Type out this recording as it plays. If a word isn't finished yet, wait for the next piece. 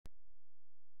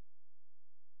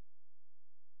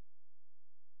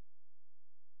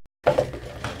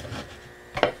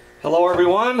Hello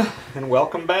everyone, and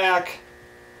welcome back.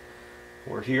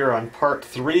 We're here on part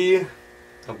 3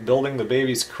 of building the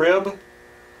baby's crib.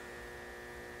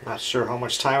 Not sure how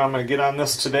much time I'm going to get on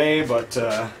this today, but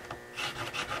I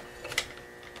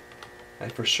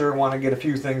for sure want to get a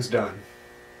few things done.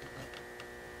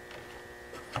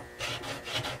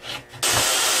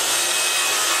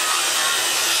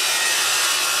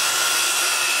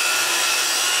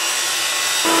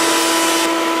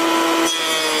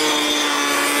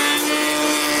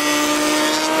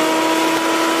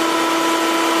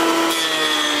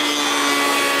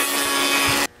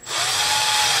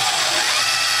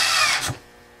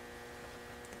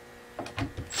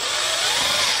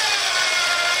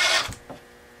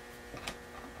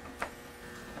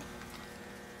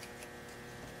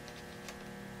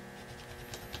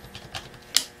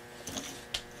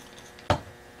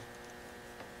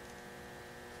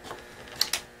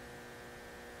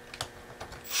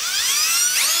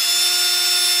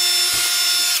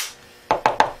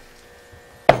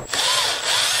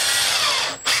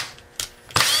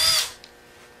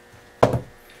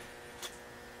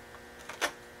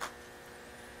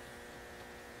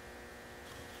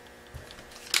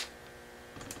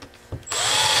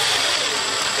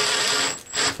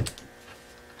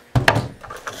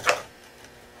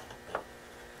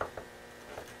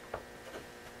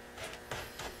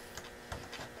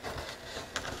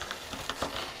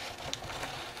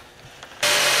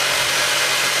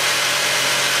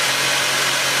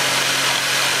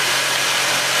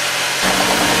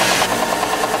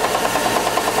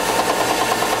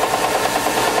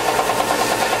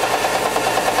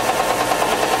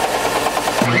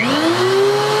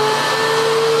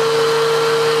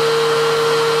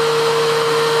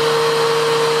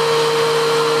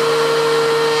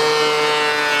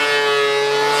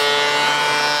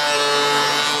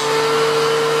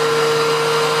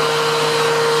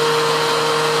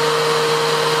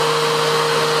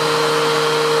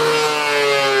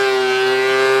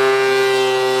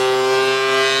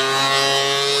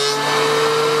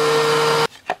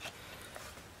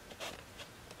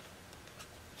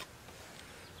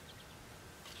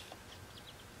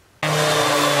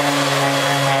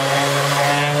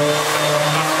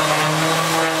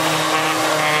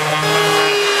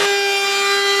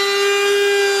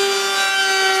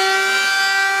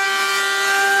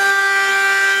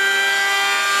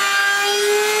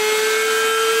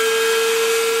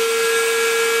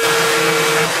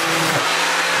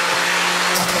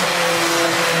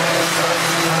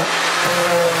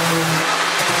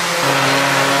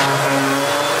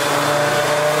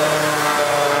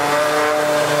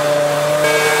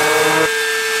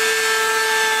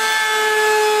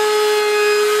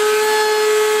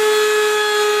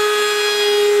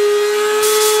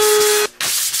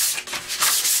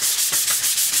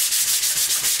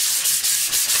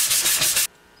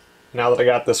 Now that I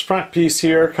got this front piece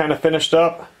here kind of finished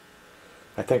up,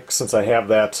 I think since I have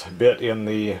that bit in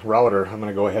the router, I'm going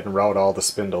to go ahead and route all the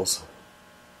spindles.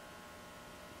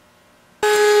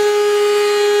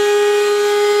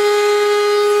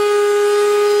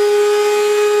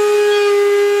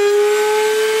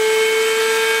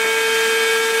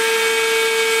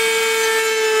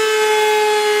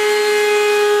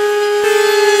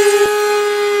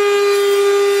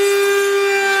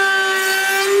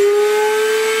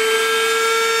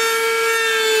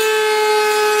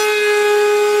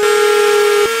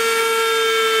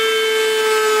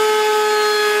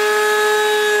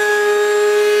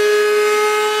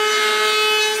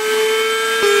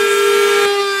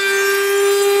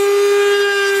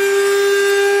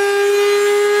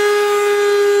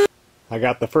 I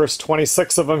got the first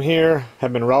 26 of them here,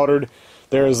 have been routed.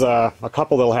 There's a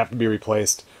couple that'll have to be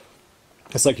replaced.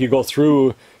 It's like you go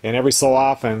through and every so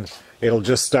often it'll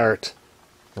just start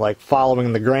like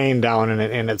following the grain down,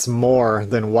 and it's more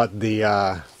than what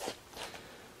the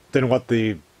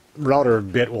router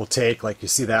bit will take. Like you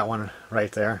see that one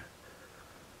right there.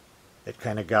 It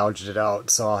kind of gouged it out,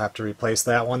 so I'll have to replace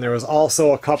that one. There was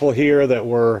also a couple here that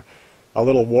were a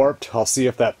little warped. I'll see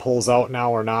if that pulls out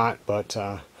now or not, but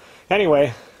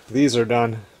anyway, these are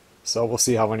done, so we'll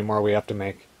see how many more we have to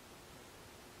make.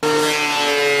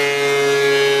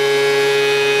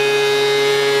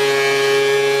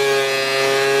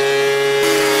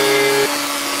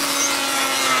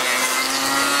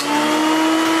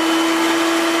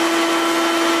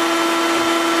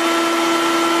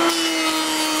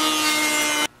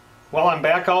 Well, I'm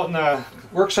back out in the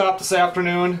workshop this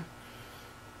afternoon,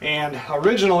 and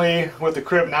originally with the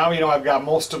crib, now I've got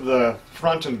most of the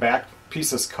front and back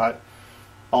pieces cut.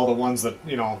 All the ones that,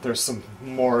 there's some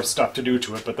more stuff to do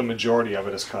to it, but the majority of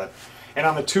it is cut. And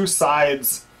on the two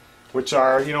sides, which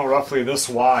are, you know, roughly this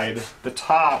wide. The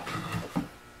top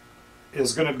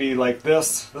is going to be like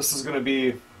this. This is going to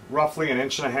be roughly 1.5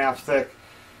 inches thick.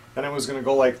 Then it was going to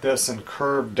go like this and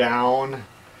curve down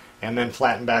and then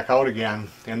flatten back out again.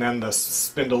 And then the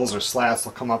spindles or slats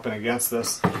will come up and against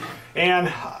this.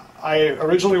 And I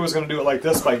originally was going to do it like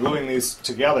this by gluing these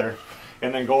together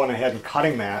and then going ahead and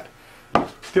cutting that.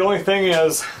 The only thing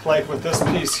is, like with this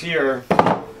piece here,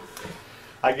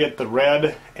 I get the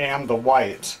red and the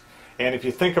white. And if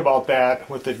you think about that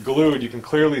with it glued, you can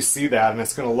clearly see that, and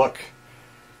it's going to look,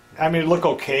 I mean, look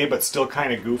okay, but still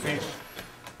kind of goofy.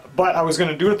 But I was going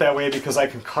to do it that way because I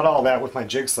can cut all that with my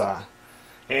jigsaw.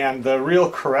 And the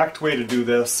real correct way to do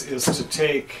this is to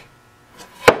take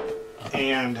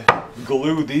and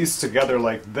glue these together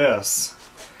like this,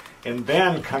 and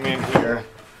then come in here,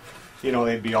 you know,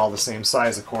 they'd be all the same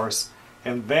size, of course,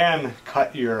 and then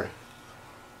cut your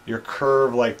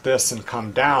curve like this and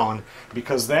come down,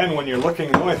 because then when you're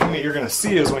looking, the only thing that you're going to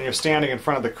see is when you're standing in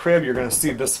front of the crib, you're going to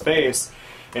see this face,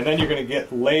 and then you're going to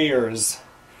get layers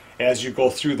as you go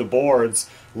through the boards,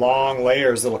 long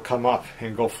layers that'll come up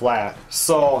and go flat.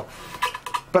 So,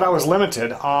 but I was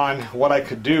limited on what I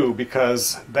could do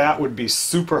because that would be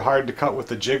super hard to cut with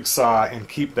the jigsaw and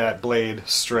keep that blade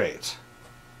straight.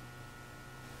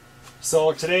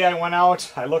 So today I went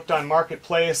out, I looked on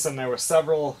Marketplace, and there were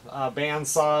several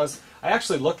bandsaws. I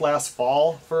actually looked last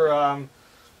fall for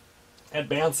at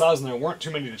bandsaws, and there weren't too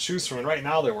many to choose from, and right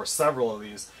now there were several of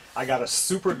these. I got a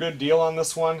super good deal on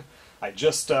this one. I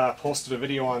just posted a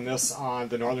video on this on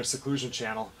the Northern Seclusion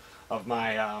channel of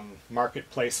my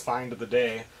Marketplace find of the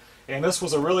day. And this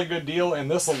was a really good deal,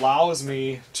 and this allows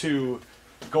me to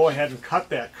go ahead and cut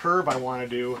that curve I want to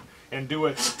do and do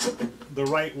it the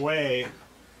right way,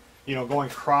 you know, going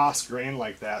cross grain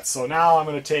like that. So now I'm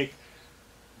going to take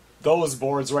those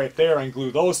boards right there and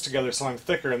glue those together so I'm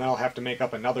thicker, and then I'll have to make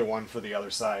up another one for the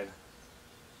other side.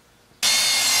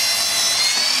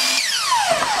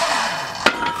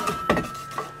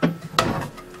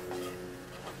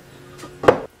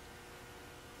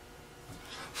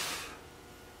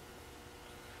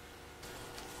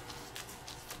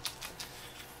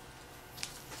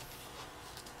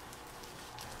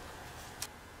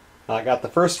 I got the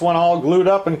first one all glued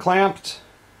up and clamped.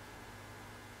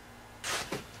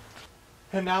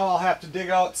 And now I'll have to dig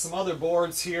out some other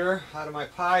boards here out of my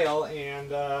pile and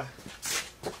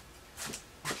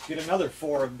get another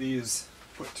 4 of these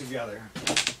put together.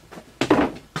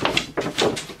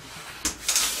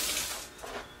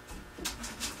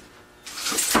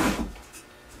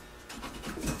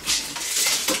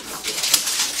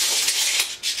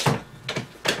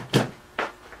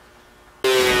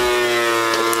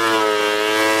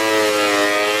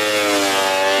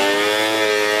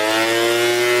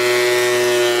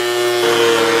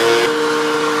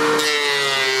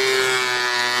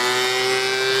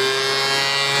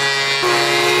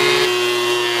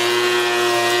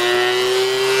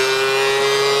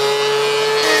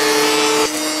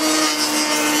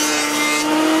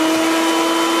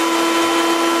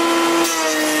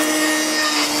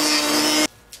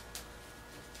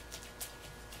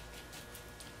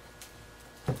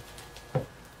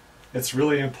 It's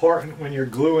really important when you're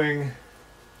gluing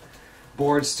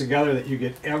boards together that you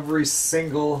get every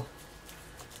single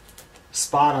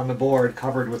spot on the board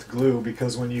covered with glue,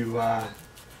 because when you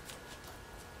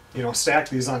you know, stack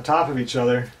these on top of each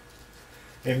other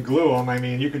and glue them, I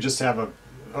mean, you could just have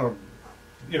a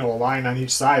you know, a line on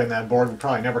each side and that board would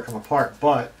probably never come apart.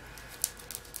 But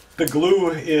the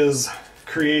glue is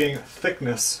creating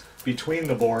thickness between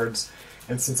the boards,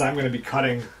 and since I'm going to be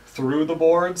cutting through the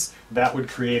boards, that would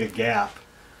create a gap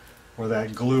where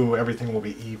that glue, everything will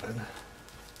be even.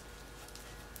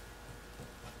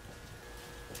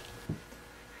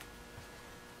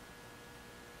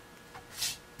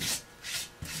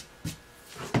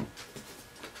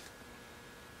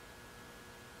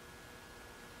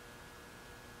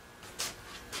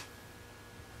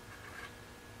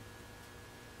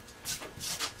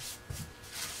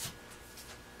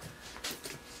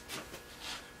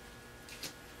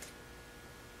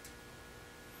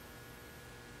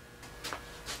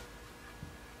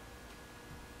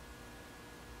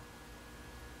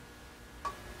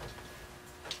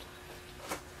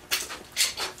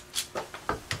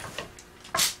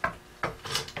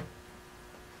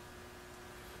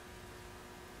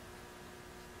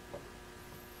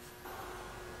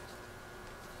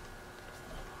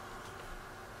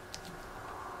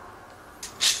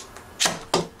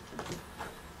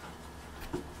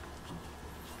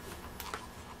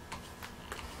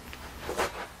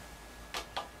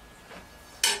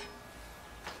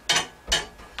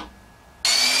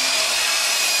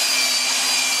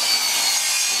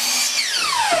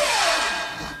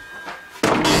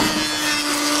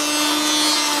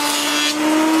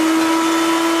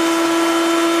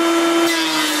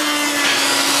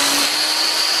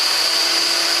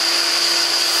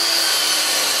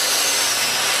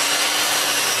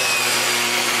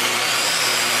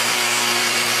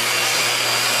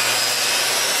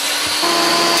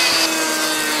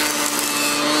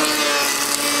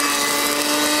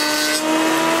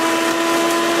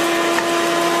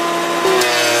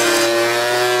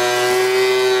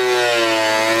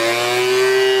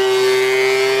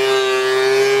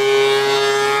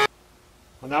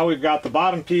 Well, now we've got the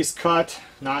bottom piece cut,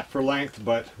 not for length,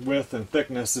 but width and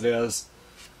thickness it is.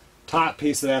 Top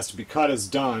piece that has to be cut is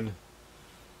done.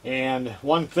 And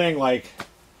one thing, like,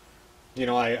 you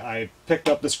know, I picked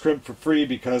up this crib for free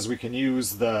because we can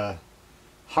use the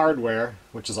hardware,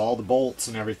 which is all the bolts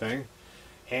and everything,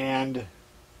 and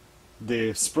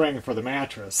the spring for the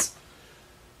mattress.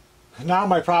 Now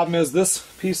my problem is this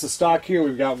piece of stock here,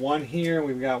 we've got one here,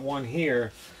 we've got one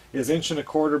here, is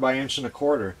 1¼ by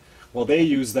 1¼ inch. Well, they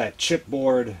use that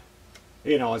chipboard,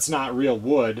 you know, it's not real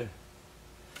wood.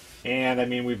 And I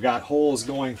mean, we've got holes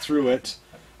going through it.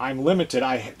 I'm limited.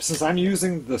 Since I'm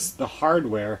using the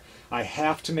hardware, I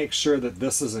have to make sure that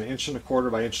this is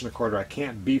 1¼ by 1¼ inch. I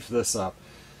can't beef this up.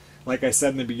 Like I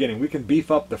said in the beginning, we can beef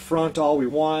up the front all we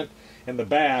want and the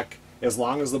back as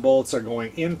long as the bolts are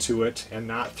going into it and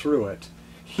not through it.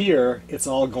 Here, it's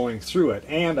all going through it.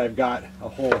 And I've got a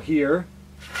hole here,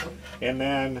 and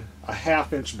then a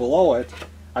 1/2 inch below it,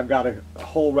 I've got a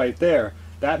hole right there.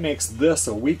 That makes this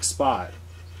a weak spot.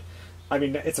 I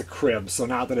mean, it's a crib, so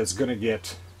not that it's going to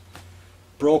get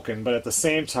broken, but at the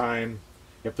same time,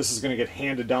 if this is going to get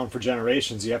handed down for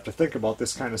generations, you have to think about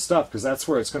this kind of stuff, because that's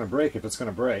where it's going to break if it's going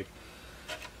to break.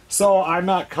 So I'm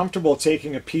not comfortable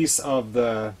taking a piece of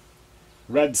the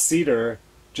red cedar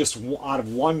just out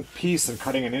of one piece and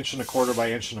cutting 1¼ by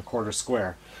 1¼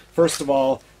 square. First of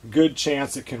all, good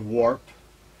chance it can warp.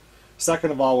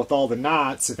 Second of all, with all the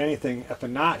knots, if anything, if a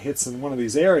knot hits in one of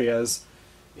these areas,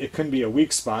 it can be a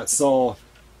weak spot. So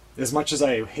as much as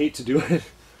I hate to do it,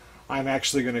 I'm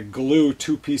actually going to glue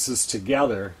two pieces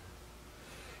together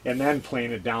and then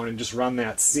plane it down and just run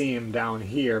that seam down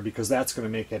here, because that's going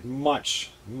to make it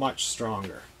much, much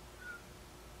stronger.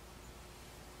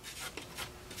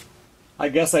 I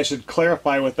guess I should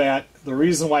clarify with that, the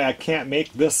reason why I can't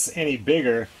make this any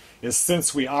bigger is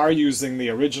since we are using the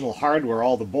original hardware,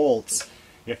 all the bolts,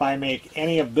 if I make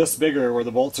any of this bigger where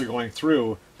the bolts are going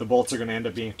through, the bolts are going to end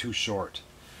up being too short.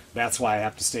 That's why I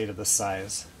have to stay to this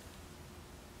size.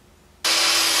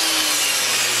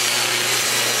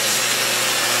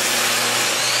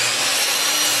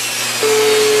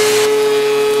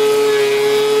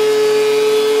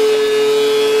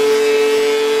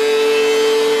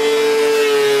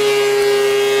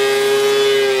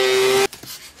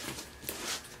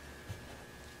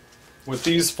 With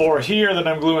these four here that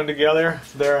I'm gluing together,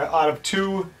 they're out of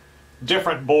two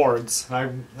different boards. I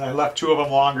left two of them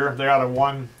longer. They're out of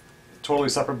one totally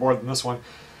separate board than this one.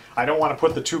 I don't want to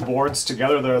put the two boards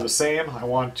together that are the same. I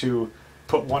want to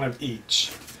put one of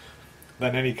each.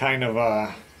 Then any kind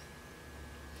of,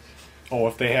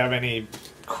 if they have any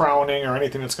crowning or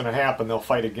anything that's going to happen, they'll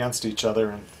fight against each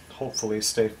other and hopefully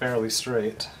stay fairly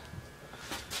straight.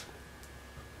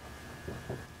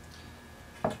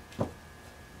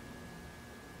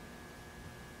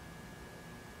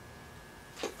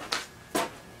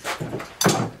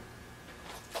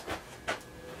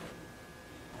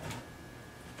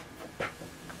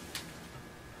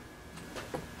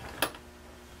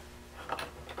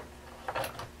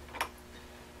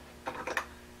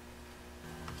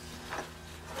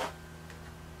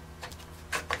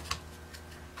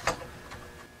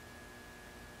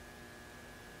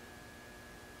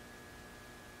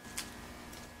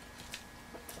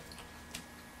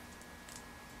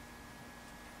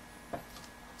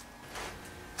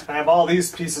 I have all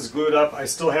these pieces glued up. I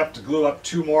still have to glue up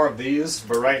two more of these,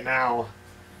 but right now,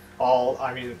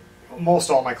 most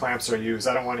all my clamps are used.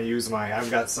 I don't want to use I've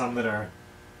got some that are,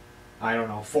 I don't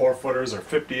know, 4-footers or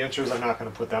 50 inches. I'm not going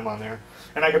to put them on there.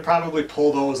 And I could probably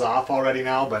pull those off already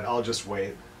now, but I'll just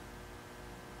wait.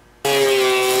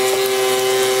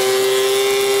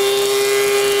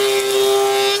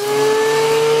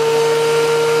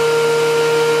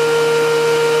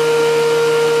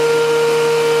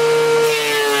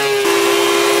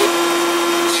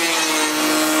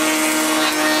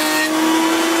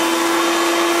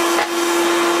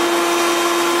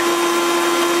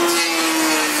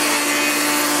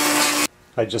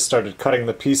 I just started cutting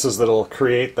the pieces that'll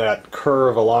create that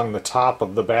curve along the top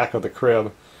of the back of the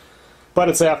crib. But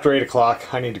it's after 8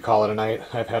 o'clock. I need to call it a night.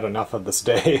 I've had enough of this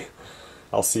day.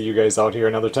 I'll see you guys out here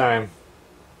another time.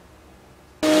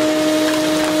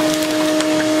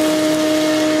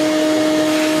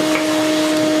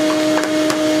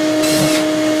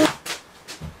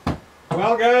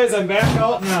 Well guys, I'm back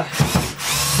out in the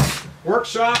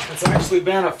workshop. It's actually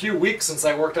been a few weeks since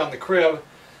I worked on the crib.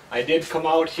 I did come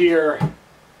out here,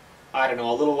 I don't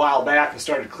know, a little while back and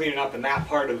started cleaning up in that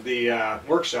part of the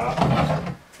workshop.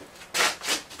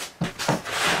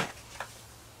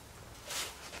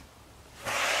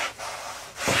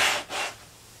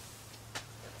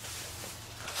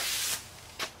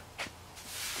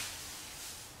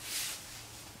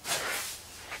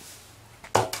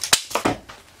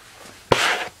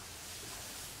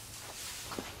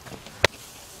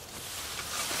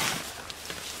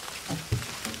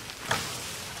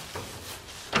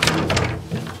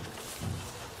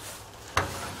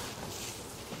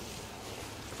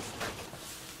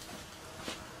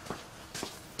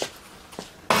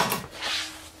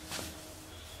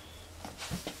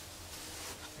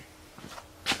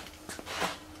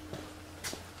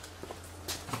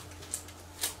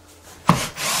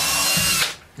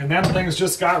 And then things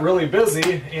just got really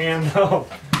busy, and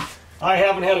I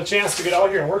haven't had a chance to get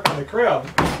out here and work on the crib.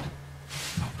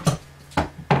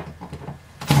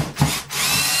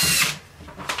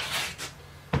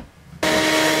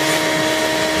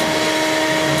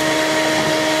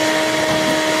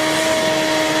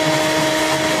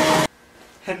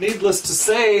 And needless to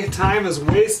say, time is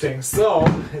wasting, so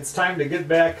it's time to get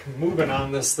back moving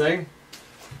on this thing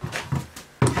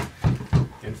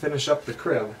and finish up the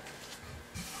crib.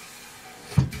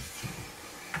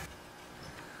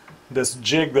 This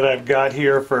jig that I've got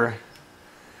here for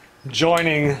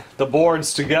joining the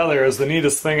boards together is the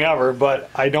neatest thing ever, but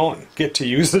I don't get to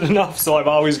use it enough, so I've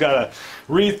always got to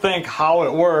rethink how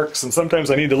it works, and sometimes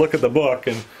I need to look at the book,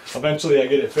 and eventually I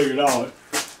get it figured out.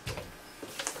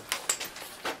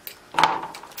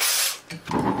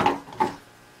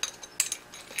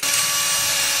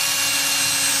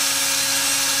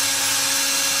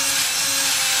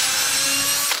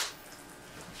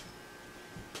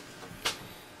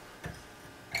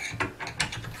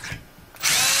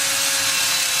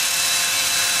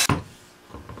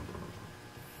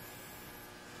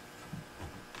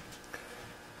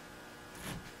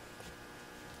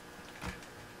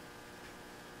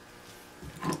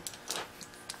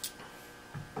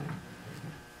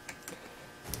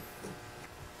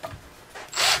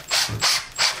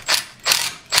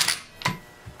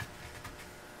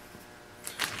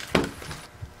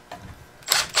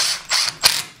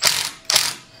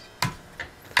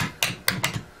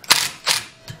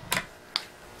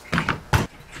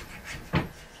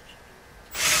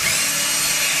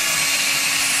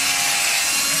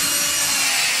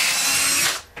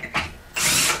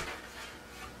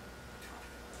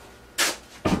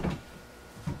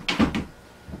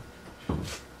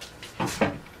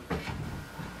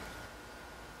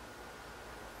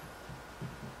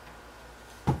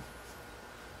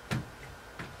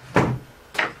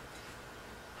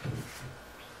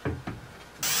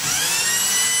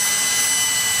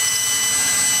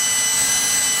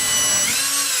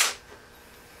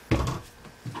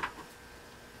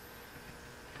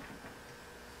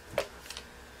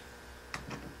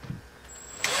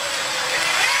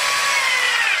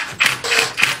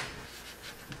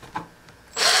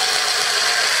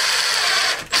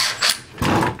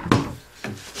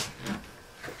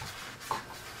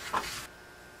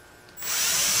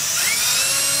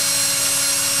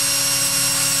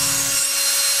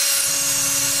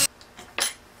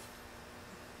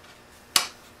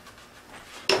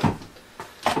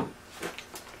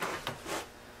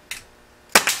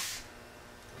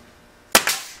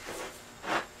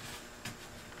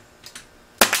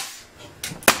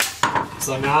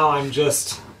 So now I'm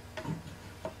just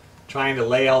trying to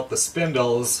lay out the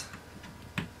spindles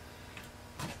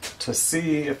to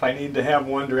see if I need to have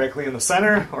one directly in the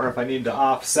center or if I need to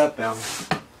offset them.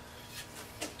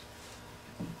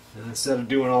 And instead of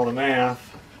doing all the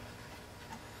math,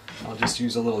 I'll just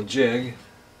use a little jig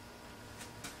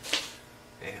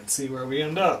and see where we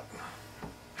end up.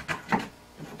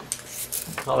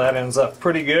 Well, that ends up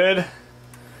pretty good.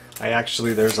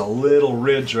 There's a little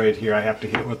ridge right here I have to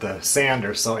hit with the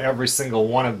sander, so every single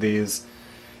one of these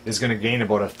is going to gain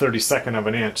about a 32nd of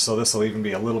an inch, so this will even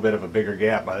be a little bit of a bigger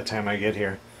gap by the time I get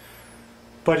here.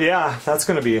 But yeah, that's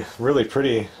going to be really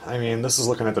pretty. I mean, this is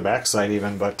looking at the back side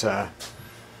even, but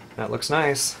that looks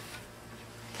nice.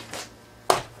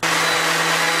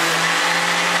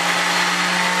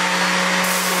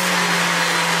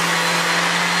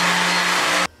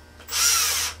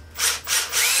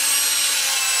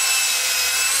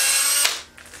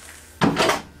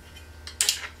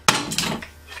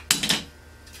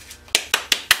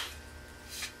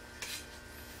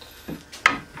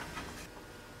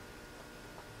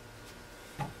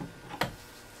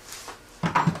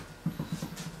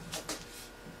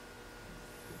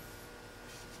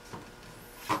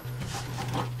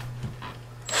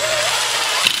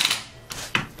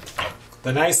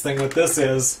 The nice thing with this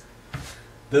is,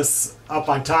 this up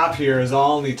on top here is the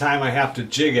only time I have to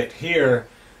jig it here,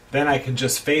 then I can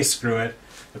just face screw it.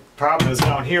 The problem is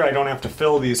down here I don't have to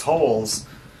fill these holes,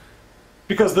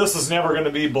 because this is never going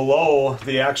to be below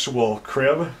the actual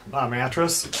crib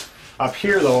mattress. Up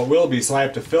here though it will be, so I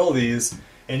have to fill these,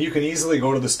 and you can easily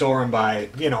go to the store and buy,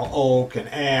 you know, oak and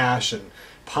ash and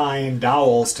pine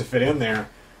dowels to fit in there.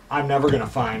 I'm never going to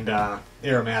find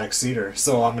aromatic cedar,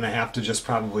 so I'm going to have to just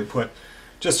probably put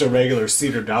just a regular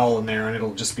cedar dowel in there, and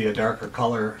it'll just be a darker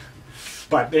color.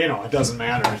 But, you know, it doesn't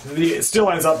matter. It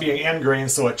still ends up being end grain,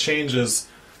 so it changes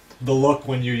the look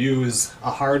when you use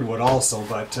a hardwood also,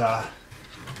 but at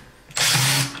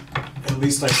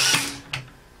least I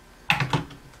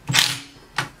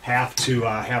have to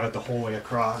have it the whole way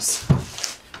across.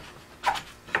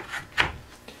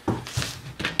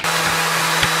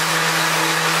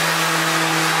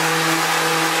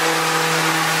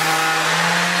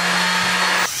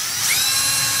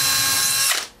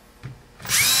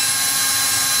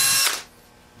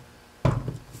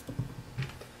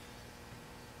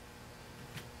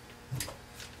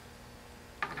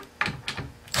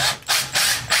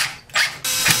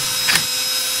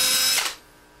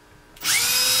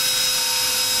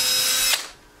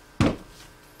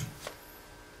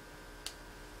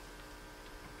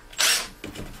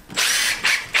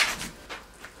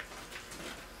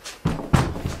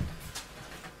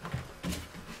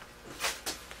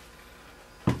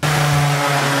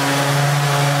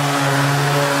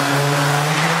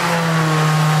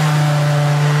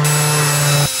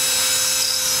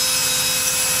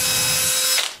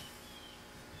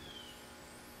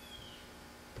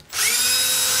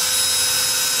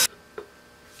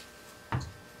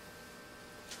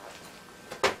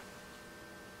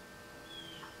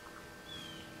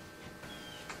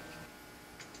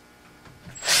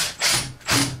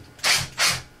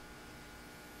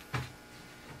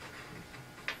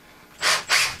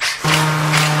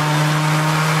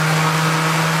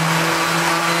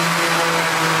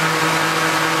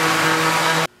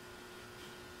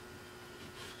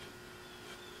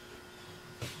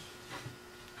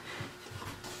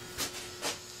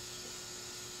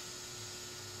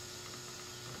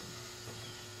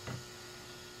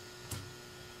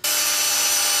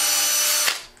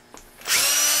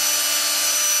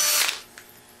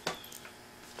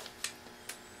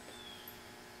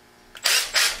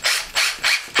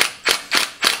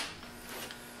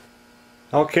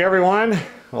 Okay everyone,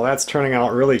 well that's turning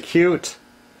out really cute.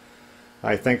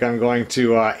 I think I'm going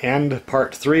to end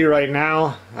part 3 right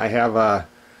now. I have a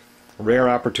rare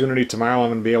opportunity tomorrow. I'm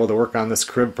going to be able to work on this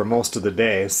crib for most of the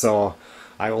day, so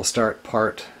I will start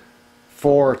part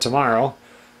 4 tomorrow,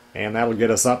 and that'll get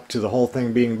us up to the whole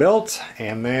thing being built,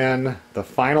 and then the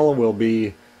final will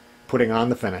be putting on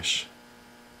the finish.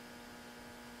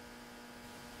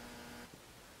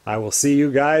 I will see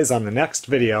you guys on the next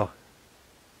video.